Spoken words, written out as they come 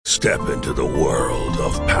Step into the world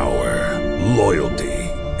of power, loyalty,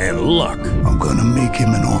 and luck. I'm gonna make him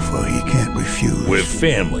an offer he can't refuse. With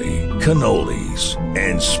family, cannolis,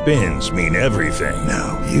 and spins mean everything.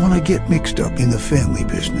 Now, you wanna get mixed up in the family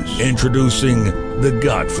business. Introducing The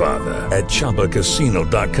Godfather at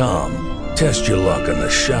ChumbaCasino.com. Test your luck in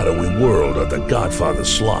the shadowy world of The Godfather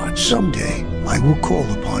slot. Someday, I will call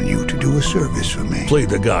upon you to do a service for me. Play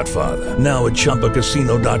The Godfather now at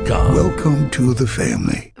ChumbaCasino.com. Welcome to the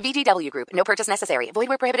family. VGW Group. No purchase necessary. Void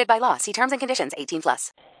where prohibited by law. See terms and conditions. 18+.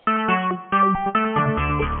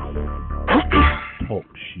 Talk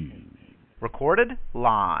shoes. Recorded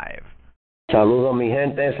live. Saludos mi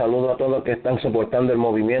gente, saludos a todos los que están soportando el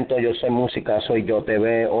movimiento. Yo soy Música, soy Yo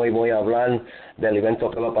TV. Hoy voy a hablar del evento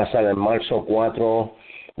que va a pasar en marzo 4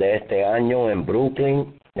 de este año en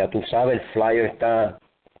Brooklyn. Ya tú sabes, el flyer está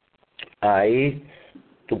ahí,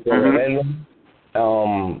 tú puedes verlo.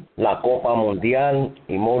 La Copa Mundial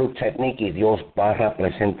y Moru Technique y Dios Barras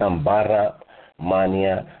presentan Barra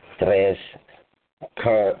Mania 3.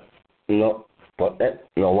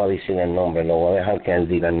 No voy a decir el nombre, lo voy a dejar que él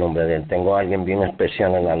diga el nombre de él. Tengo a alguien bien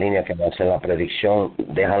especial en la línea que va a hacer la predicción.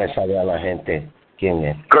 Déjale saber a la gente quién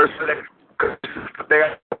es.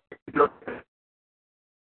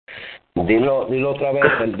 Dilo otra vez,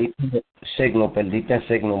 perdiste el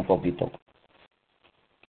signo un poquito.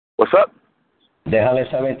 What's up? Déjale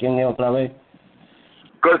saber quién es otra vez.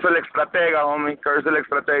 Curse el Extratega, homie. Curse el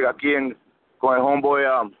Extratega aquí con el Homeboy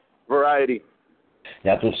Variety.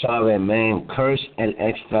 Ya tú sabes, man. Curse el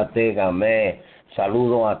Extratega, man.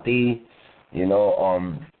 Saludo a ti.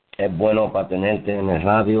 Es bueno para tenerte en el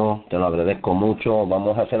radio. Te lo agradezco mucho.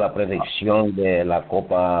 Vamos a hacer la predicción de la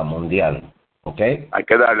Copa Mundial. ¿Ok? Hay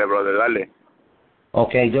que darle, brother, dale.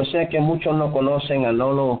 Ok, yo sé que muchos no conocen a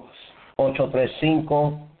Lolo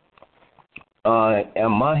 835. El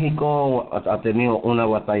Mágico ha tenido una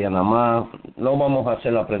batalla nada más. No vamos a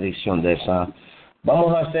hacer la predicción de esa.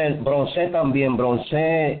 Vamos a hacer Bronce también.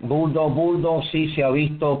 Bronce, Bulldog sí se ha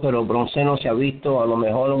visto, pero Bronce no se ha visto. A lo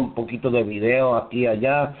mejor un poquito de video aquí y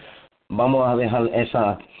allá. Vamos a dejar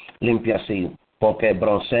esa limpia así, porque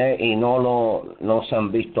Bronce y no se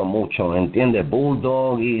han visto mucho, ¿entiendes?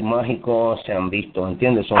 Bulldog y Mágico se han visto,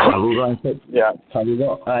 ¿entiendes? Son saludos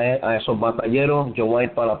a esos batalleros. Yo voy a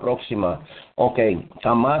ir para la próxima. Ok,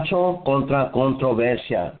 Camacho contra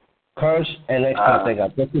Controversia. Curse el Extratega.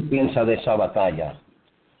 ¿Qué tú piensas de esa batalla?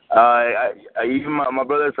 Ahí, my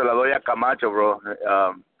brother, se la doy a Camacho, bro.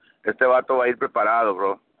 Este vato va a ir preparado,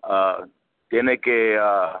 bro. Tiene que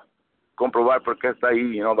comprobar por qué está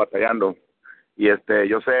ahí, batallando. Y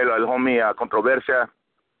yo sé, el homie Controversia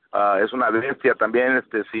es una bestia también.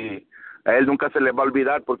 Sí, a él nunca se le va a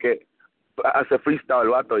olvidar porque hace freestyle el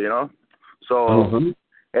vato, So,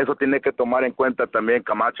 eso tiene que tomar en cuenta también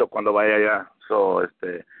Camacho cuando vaya allá. So,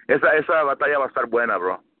 esa batalla va a estar buena,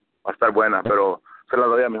 bro. Va a estar buena, pero se la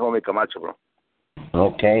doy a mi homie Camacho, bro.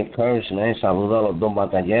 Ok, first, man. Saludo a los dos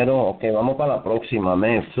batalleros. Ok, vamos para la próxima,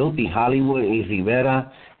 man. Filthy Hollywood y Rivera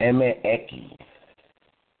MX.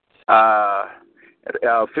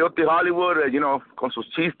 Filthy Hollywood, con sus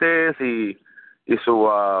chistes y su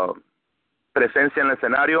presencia en el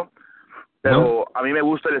escenario. Pero a mí me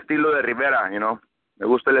gusta el estilo de Rivera, Me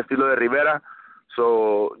gusta el estilo de Rivera.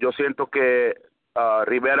 So, yo siento que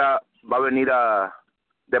Rivera va a venir a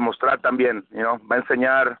demostrar también, va a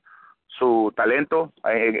enseñar su talento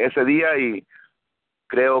ese día y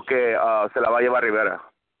creo que se la va a llevar Rivera.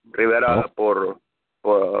 Rivera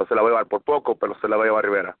se la va a llevar por poco, pero se la va a llevar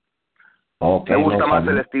Rivera. Okay, me gusta más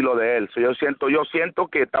el estilo de él. So, yo siento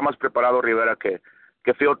que está más preparado Rivera que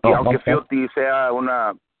Filthy, aunque Filthy sea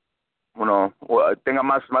tenga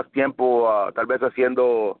más tiempo tal vez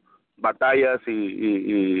haciendo batallas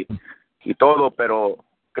y todo, pero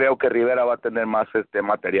creo que Rivera va a tener más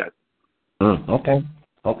material.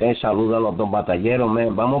 Ok, saluda a los dos batalleros,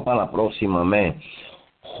 man. Vamos para la próxima, man.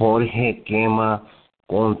 Jorge Quema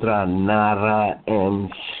contra Narra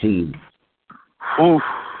MC.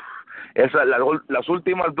 Las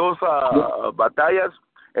últimas dos batallas,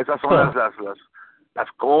 esas son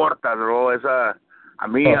las cortas, bro. A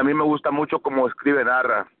mí me gusta mucho cómo escribe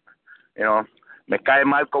Narra. Me cae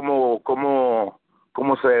mal cómo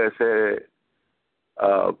se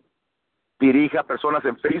dirige a personas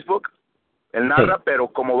en Facebook. Él narra, pero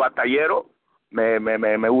como batallero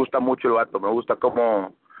me gusta mucho el vato. Me gusta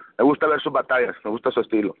ver sus batallas, me gusta su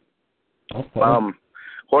estilo.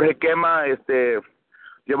 Jorge Quema,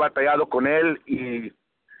 yo he batallado con él y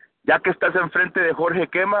ya que estás enfrente de Jorge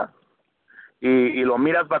Quema y lo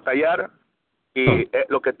miras batallar y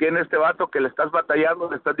lo que tiene este vato que le estás batallando,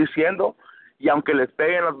 le estás diciendo, y aunque les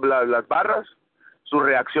peguen las barras, su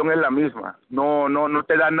reacción es la misma. No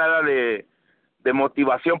te da nada de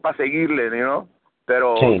motivación para seguirle, ¿no?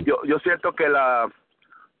 Pero sí. yo siento que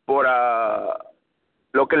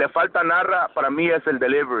lo que le falta a Narra para mí es el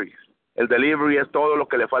delivery. El delivery es todo lo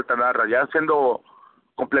que le falta a Narra. Ya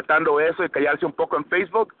completando eso y callarse un poco en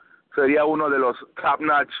Facebook, sería uno de los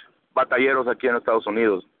top-notch batalleros aquí en Estados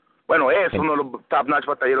Unidos. Bueno, es uno de los top-notch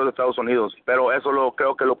batalleros de Estados Unidos, pero eso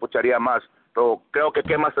creo que lo pucharía más. Pero creo que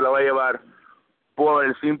Kema se la va a llevar por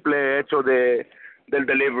el simple hecho del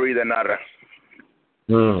delivery de Narra.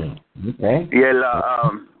 Okay. Y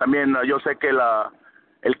también yo sé que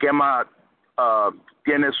el Kema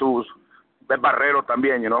tiene es barrero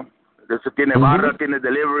también, ¿no? Tiene barra, tiene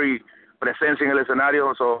delivery, presencia en el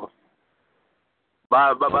escenario,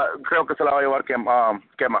 creo que se la va a llevar Kema.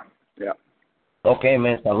 Yeah. Ok,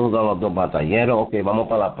 man, saludo a los dos batalleros. Ok, vamos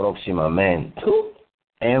para la próxima, man.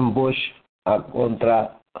 Ambush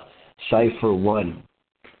contra Cypher One.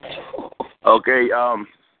 Ok,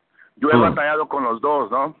 yo he batallado con los dos,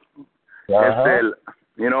 ¿no?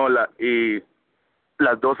 Y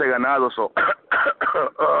las dos he ganado,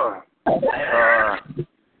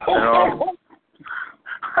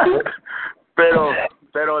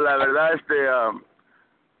 pero la verdad,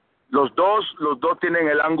 los dos tienen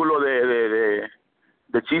el ángulo de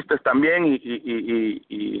chistes también,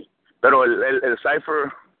 pero el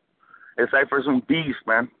Cypher es un beast,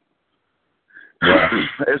 man. Yeah.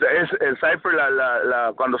 El Cypher,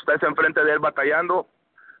 cuando estás enfrente de él batallando,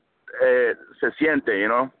 se siente,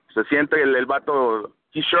 se siente el vato,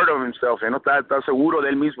 he's sure of himself, está seguro de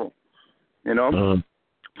él mismo,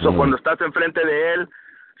 cuando estás enfrente de él,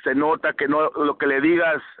 se nota que no, lo que le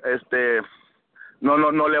digas,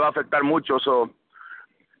 no le va a afectar mucho.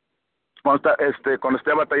 Cuando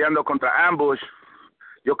esté batallando contra Ambush,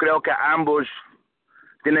 yo creo que Ambush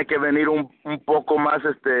tiene que venir un poco más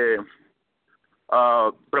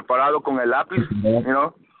preparado con el lápiz,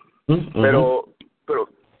 pero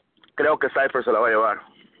creo que Cypher se la va a llevar.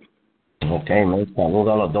 Ok, me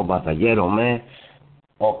saludo a los dos batalleros, me.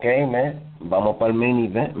 Ok, me, vamos para el main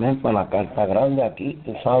event, me, para la carta grande aquí,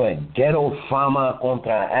 tú sabes. Ghetto Fama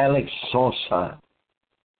contra Alex Sosa.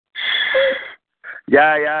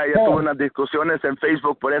 Ya tuve unas discusiones en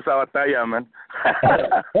Facebook por esa batalla, man.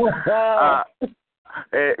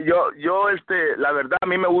 Yo, la verdad, a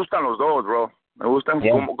mí me gustan los dos, bro. Me gustan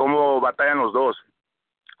cómo batallan los dos.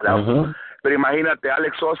 Pero imagínate,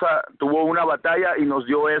 Alex Sosa tuvo una batalla y nos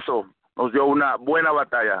dio eso. Nos dio una buena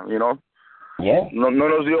batalla, No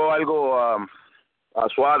nos dio algo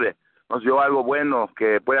suave. Nos dio algo bueno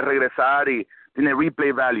que puede regresar y tiene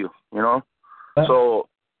replay value,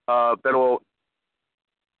 pero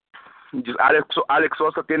Alex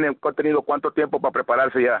Sosa ha tenido cuánto tiempo para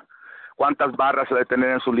prepararse ya. ¿Cuántas barras se debe tener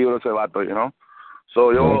en su libro ese vato,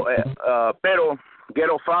 pero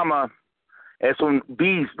Ghetto Fama es un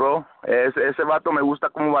beast, bro. Ese vato me gusta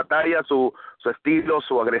cómo batalla, su estilo,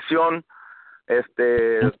 su agresión.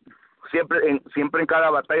 Siempre en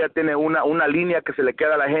cada batalla tiene una línea que se le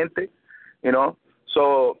queda a la gente, yo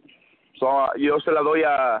se la doy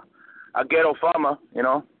a Ghetto Fama,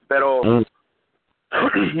 pero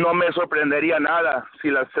no me sorprendería nada si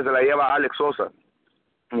se la lleva Alex Sosa,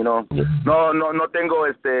 no tengo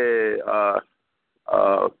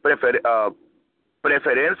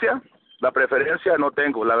preferencia. La preferencia no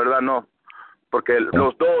tengo, la verdad no, porque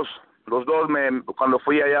los dos cuando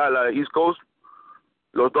fui allá a la East Coast,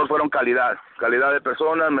 los dos fueron calidad de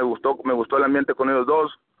personas. Me gustó el ambiente con ellos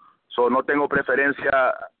dos. No tengo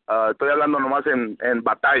preferencia. Estoy hablando nomás en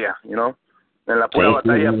batalla, en la pura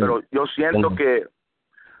batalla. Pero yo siento que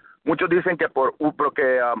muchos dicen que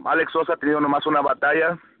porque Alex Sosa ha tenido nomás una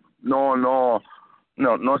batalla, no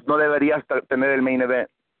debería tener el main event.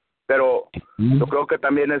 Pero yo creo que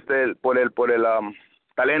también por el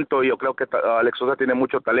talento. Yo creo que Alex Sosa tiene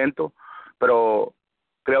mucho talento, pero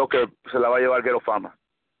creo que se la va a llevar Ghetto Fama.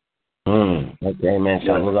 Ok, man,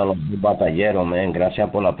 saluda a los batalleros, man. Gracias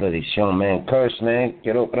por la predicción, man. Curse, man,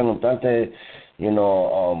 quiero preguntarte,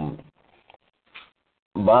 no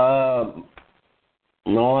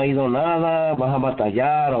ha ido nada, vas a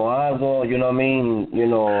batallar o algo,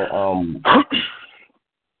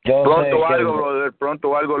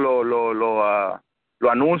 pronto algo lo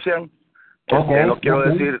anuncian. Okay, no quiero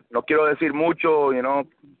decir mucho, que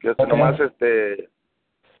nomás va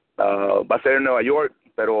a ser en Nueva York,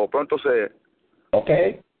 pero pronto se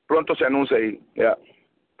anuncia y ya.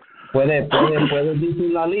 Puede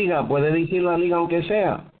decir la liga, aunque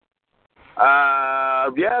sea.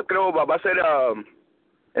 Creo va a ser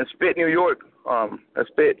en Spit, New York.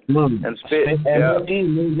 Spit, en Spit,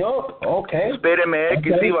 New York, okay. Spit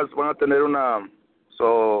MX, sí, van a tener una,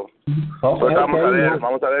 Entonces,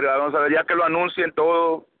 vamos a ver, ya que lo anuncien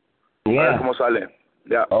todo, a ver cómo sale.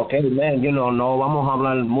 Yeah. Okay, man, no vamos a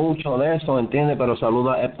hablar mucho de eso, ¿entiendes? Pero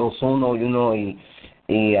saluda a estos uno, y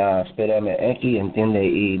espérame, X, ¿entiendes?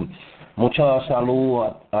 Y mucha salud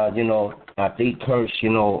a ti, Kurt,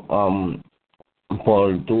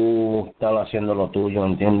 por tú estar haciendo lo tuyo,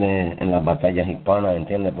 ¿entiendes? En las batallas hispanas,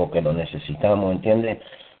 ¿entiendes? Porque lo necesitamos, ¿entiendes?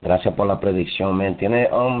 Gracias por la predicción, ¿me entiendes?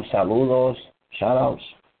 Saludos, shoutouts.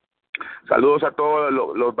 Saludos a todos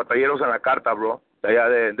los batalleros en la carta, bro, de allá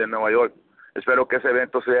de Nueva York. Espero que ese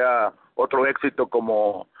evento sea otro éxito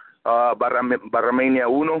como Barramania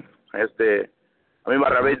 1. A mí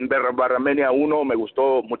Barramania 1 me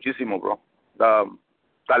gustó muchísimo, bro.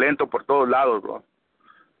 Talento por todos lados, bro.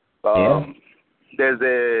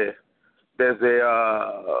 Desde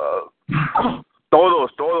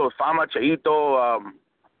todos, Fama, Cheito,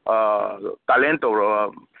 talento,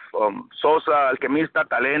 bro. Sosa, alquimista,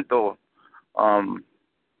 talento.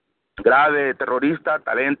 Grave, terrorista,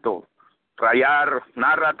 talento. Rayar,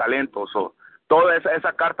 narra, talento. Toda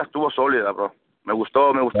esa carta estuvo sólida, bro. Me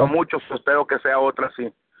gustó mucho. Espero que sea otra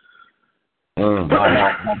así.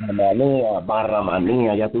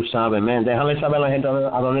 Barramanía, ya tú sabes, man. Déjale saber a la gente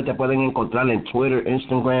a dónde te pueden encontrar en Twitter,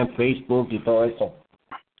 Instagram, Facebook y todo eso.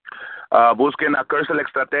 Busquen a Curse el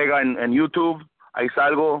Extratega en YouTube. Ahí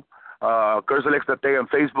salgo. Curse el Extratega en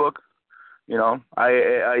Facebook.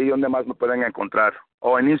 Ahí donde más me pueden encontrar.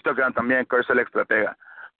 O en Instagram también, Curse el Extratega.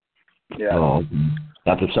 Yeah.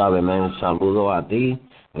 Ya tú sabes, man, saludo a ti,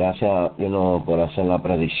 gracias, por hacer la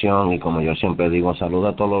predicción, y como yo siempre digo, saludo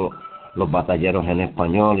a todos los batalleros en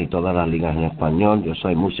español y todas las ligas en español. Yo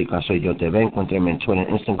soy Música Soy Yo TV, encuéntreme en Twitter,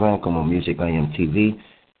 Instagram como Music IMTV,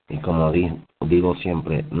 y como digo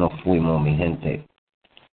siempre, nos fuimos, mi gente.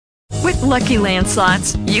 With Lucky Land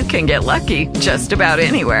Slots, you can get lucky just about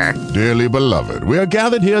anywhere. Dearly beloved, we are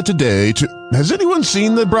gathered here today to... Has anyone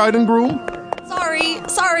seen the bride and groom?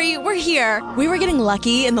 Sorry, we're here. We were getting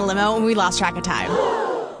lucky in the limo and we lost track of time.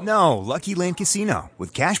 No, Lucky Land Casino,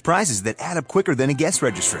 with cash prizes that add up quicker than a guest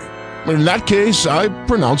registry. In that case, I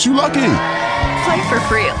pronounce you lucky. Play for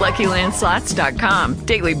free at LuckyLandSlots.com.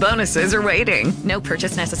 Daily bonuses are waiting. No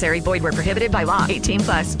purchase necessary. Void where prohibited by law.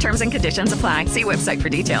 18+. Terms and conditions apply. See website for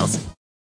details.